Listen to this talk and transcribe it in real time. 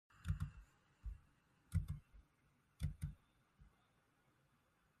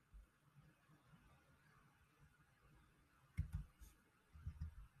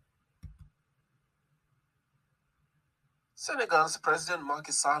Senegal's President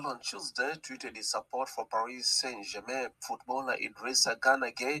Macky Sall on Tuesday tweeted his support for Paris Saint-Germain footballer Idrissa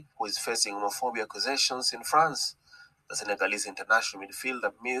Gana Gueye, who is facing homophobia accusations in France. The Senegalese international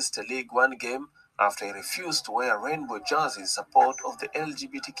midfielder missed a League One game after he refused to wear a rainbow jersey in support of the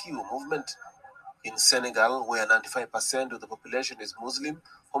LGBTQ movement. In Senegal, where 95% of the population is Muslim,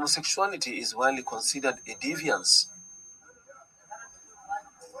 homosexuality is widely considered a deviance.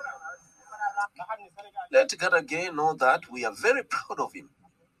 Let Gana Gueye know that we are very proud of him.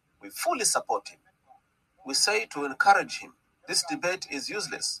 We fully support him. We say to encourage him. This debate is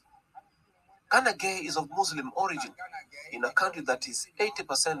useless. Gana Gueye is of Muslim origin in a country that is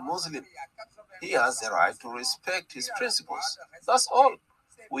 80% Muslim. He has the right to respect his principles. That's all.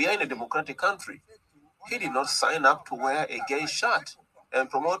 We are in a democratic country. He did not sign up to wear a gay shirt and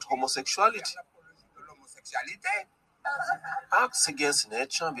promote homosexuality. Acts against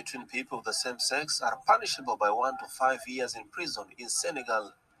nature between people of the same sex are punishable by 1 to 5 years in prison in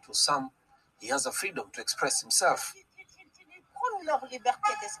Senegal. To some, he has the freedom to express himself.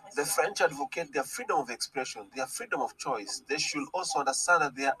 The French advocate their freedom of expression, their freedom of choice. They should also understand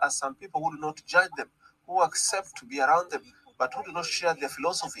that there are some people who do not judge them, who accept to be around them, but who do not share their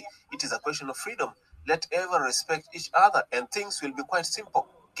philosophy. It is a question of freedom. Let everyone respect each other, and things will be quite simple.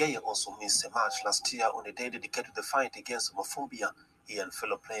 Gueye also missed a match last year on a day dedicated to the fight against homophobia. He and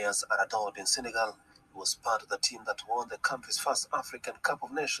fellow players are adored in Senegal. He was part of the team that won the country's first African Cup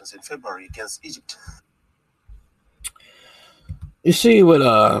of Nations in February against Egypt. You see, with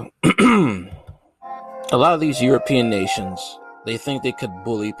a lot of these European nations, they think they could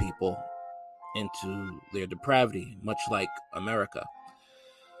bully people into their depravity, much like America.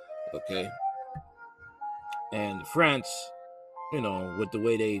 Okay? And France, with the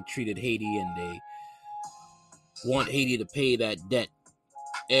way they treated Haiti, and they want Haiti to pay that debt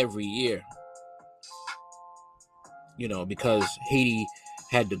every year, because Haiti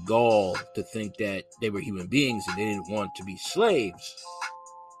had the gall to think that they were human beings and they didn't want to be slaves.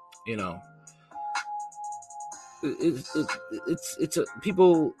 It's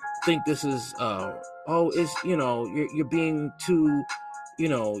people think this is you're being too,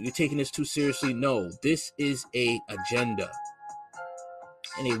 you're taking this too seriously. No, this is a agenda,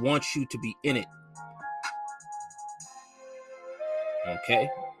 and they want you to be in it. Okay,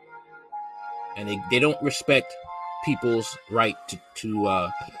 and they don't respect people's right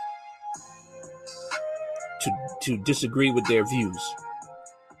to disagree with their views.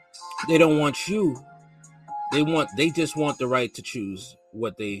 They don't want you. They just want the right to choose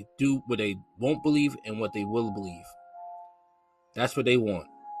what they do, what they won't believe, and what they will believe. That's what they want.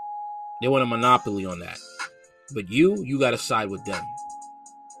 They want a monopoly on that. But you got to side with them.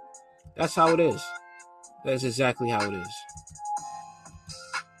 That's how it is. That's exactly how it is.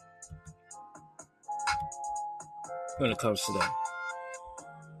 When it comes to that.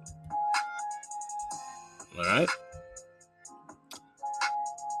 All right.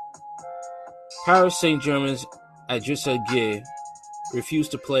 Paris Saint-Germain's Idrissa Gueye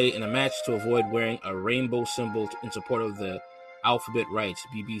refused to play in a match to avoid wearing a rainbow symbol in support of the alphabet rights,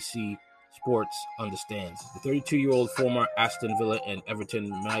 BBC Sports understands. The 32-year-old former Aston Villa and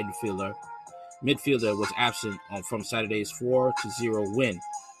Everton midfielder was absent from Saturday's 4-0 win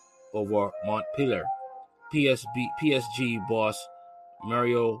over Montpellier. PSG boss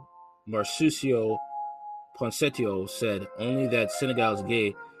Mauricio Pochettino said only that Senegal's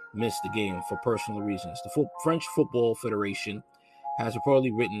Gueye missed the game for personal reasons. The French Football Federation has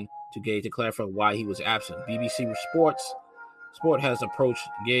reportedly written to Gueye to clarify why he was absent. BBC Sport has approached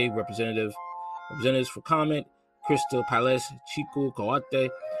Gueye representatives for comment. Crystal Palace, Chico Kouyaté,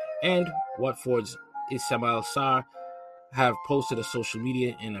 and Watford's Ismaïla Sarr have posted a social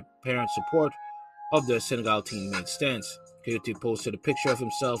media in apparent support of the Senegal teammate's stance. Kouyaté posted a picture of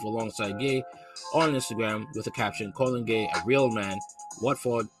himself alongside Gueye on Instagram with a caption calling Gueye a real man.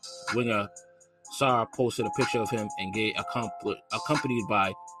 Watford winger Sarr posted a picture of him and Gueye accompanied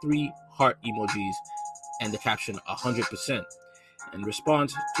by 3 heart emojis and the caption 100%. In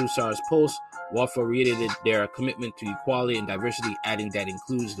response to Sarr's post, Watford reiterated their commitment to equality and diversity, adding that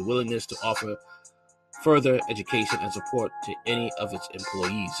includes the willingness to offer further education and support to any of its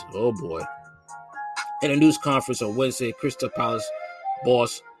employees. Oh boy. At a news conference on Wednesday, Crystal Palace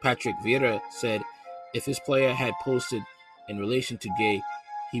boss Patrick Vieira said if his player had posted in relation to Gueye,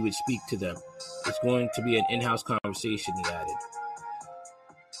 he would speak to them. It's going to be an in-house conversation, he added.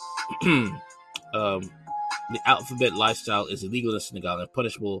 The alphabet lifestyle is illegal in Senegal and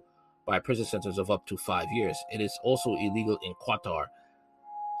punishable by prison sentence of up to 5 years. It is also illegal in Qatar,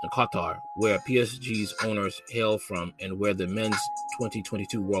 where PSG's owners hail from and where the men's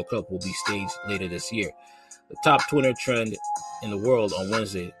 2022 World Cup will be staged later this year. The top Twitter trend in the world on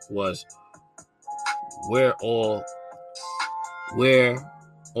Wednesday was Where all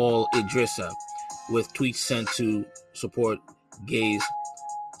Idrissa, with tweets sent to support Gay's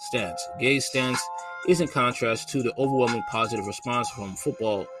stance. Gay's stance is in contrast to the overwhelming positive response from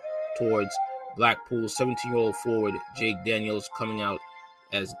football towards Blackpool's 17-year-old forward Jake Daniels coming out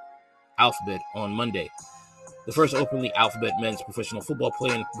as Alphabet on Monday, the first openly Alphabet men's professional football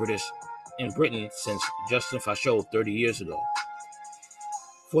player in Britain since Justin Fachot 30 years ago.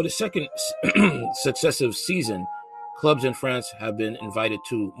 For the second successive season, clubs in France have been invited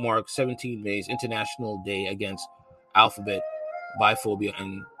to mark 17 May's International Day Against Alphabet Biphobia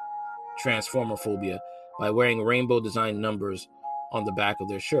and Transformophobia by wearing rainbow-designed numbers on the back of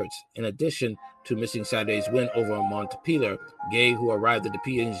their shirts. In addition to missing Saturday's win over Montpellier, Gay, who arrived at the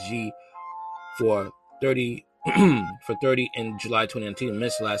PSG for 30 in July 2019,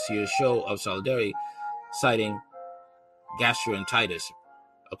 missed last year's show of solidarity, citing gastroenteritis,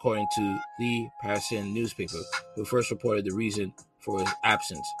 according to the Parisien newspaper, who first reported the reason for his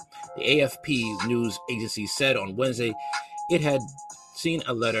absence. The AFP news agency said on Wednesday it had seen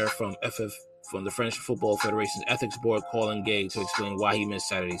a letter from the French Football Federation's ethics board calling Gay to explain why he missed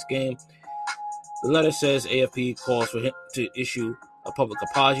Saturday's game. The letter says AFP calls for him to issue a public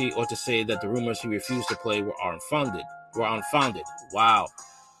apology or to say that the rumors he refused to play were unfounded. Wow.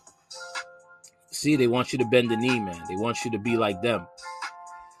 See, they want you to bend the knee, man. They want you to be like them.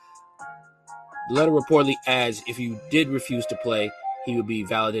 The letter reportedly adds if you did refuse to play, he would be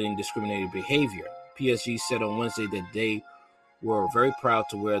validating discriminatory behavior. PSG said on Wednesday that they were very proud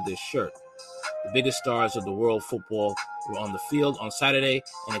to wear this shirt. The biggest stars of the world football were on the field on Saturday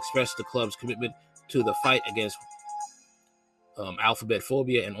and expressed the club's commitment to the fight against alphabet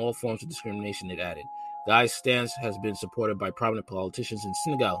phobia and all forms of discrimination, it added. Guy's stance has been supported by prominent politicians in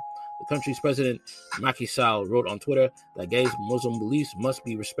Senegal. The country's president, Macky Sall, wrote on Twitter that Gay's Muslim beliefs must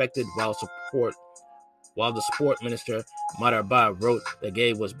be respected, while the sport minister, Matar Ba, wrote that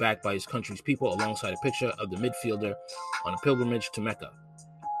Gay was backed by his country's people alongside a picture of the midfielder on a pilgrimage to Mecca.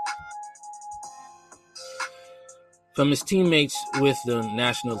 From his teammates with the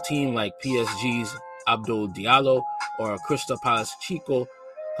national team like PSG's Abdou Diallo or Crystal Palace Chico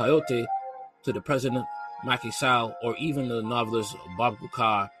Coyote to the president, Macky Sall, or even the novelist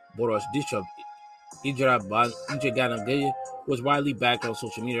Boubacar Boros Diop, Idrissa Gana Gueye was widely backed on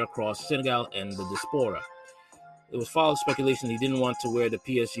social media across Senegal and the diaspora. It was followed speculation he didn't want to wear the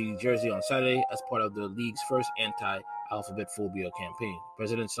PSG jersey on Saturday as part of the league's first anti-alphabet phobia campaign.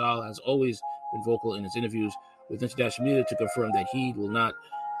 President Sall has always been vocal in his interviews with international media to confirm that he will not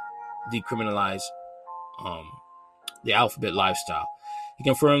decriminalize the alphabet lifestyle. He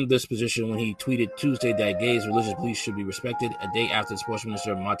confirmed this position when he tweeted Tuesday that Gay's religious beliefs should be respected, a day after the sports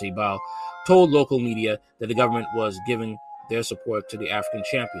minister Matar Ba told local media that the government was giving their support to the African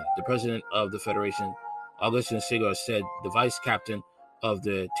champion. The president of the federation, Augustin Senghor, said the vice captain of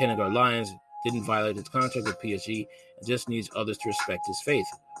the Senegal Lions didn't violate his contract with PSG and just needs others to respect his faith,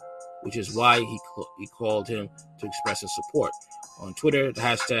 which is why he called him to express his support. On Twitter, the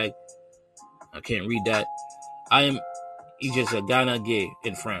hashtag, I can't read that, I am Idrissa Gana Gueye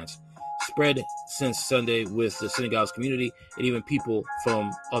in France, spread since Sunday with the Senegalese community and even people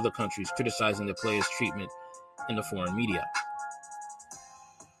from other countries criticizing the players' treatment in the foreign media.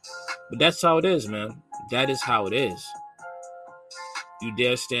 But that's how it is, man. That is how it is. You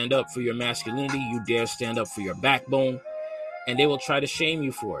dare stand up for your masculinity, you dare stand up for your backbone, and they will try to shame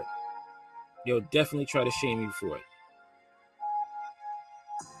you for it. They'll definitely try to shame you for it.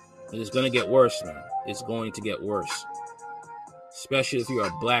 And it's going to get worse, man. It's going to get worse. Especially if you're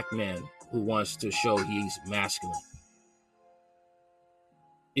a black man who wants to show he's masculine.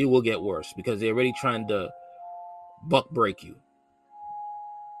 It will get worse because they're already trying to buck break you.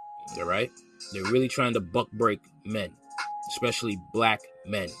 All right? They're really trying to buck break men, especially black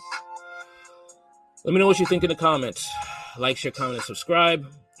men. Let me know what you think in the comments. Like, share, comment, and subscribe.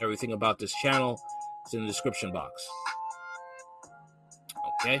 Everything about this channel is in the description box.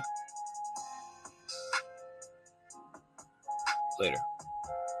 Okay? Later.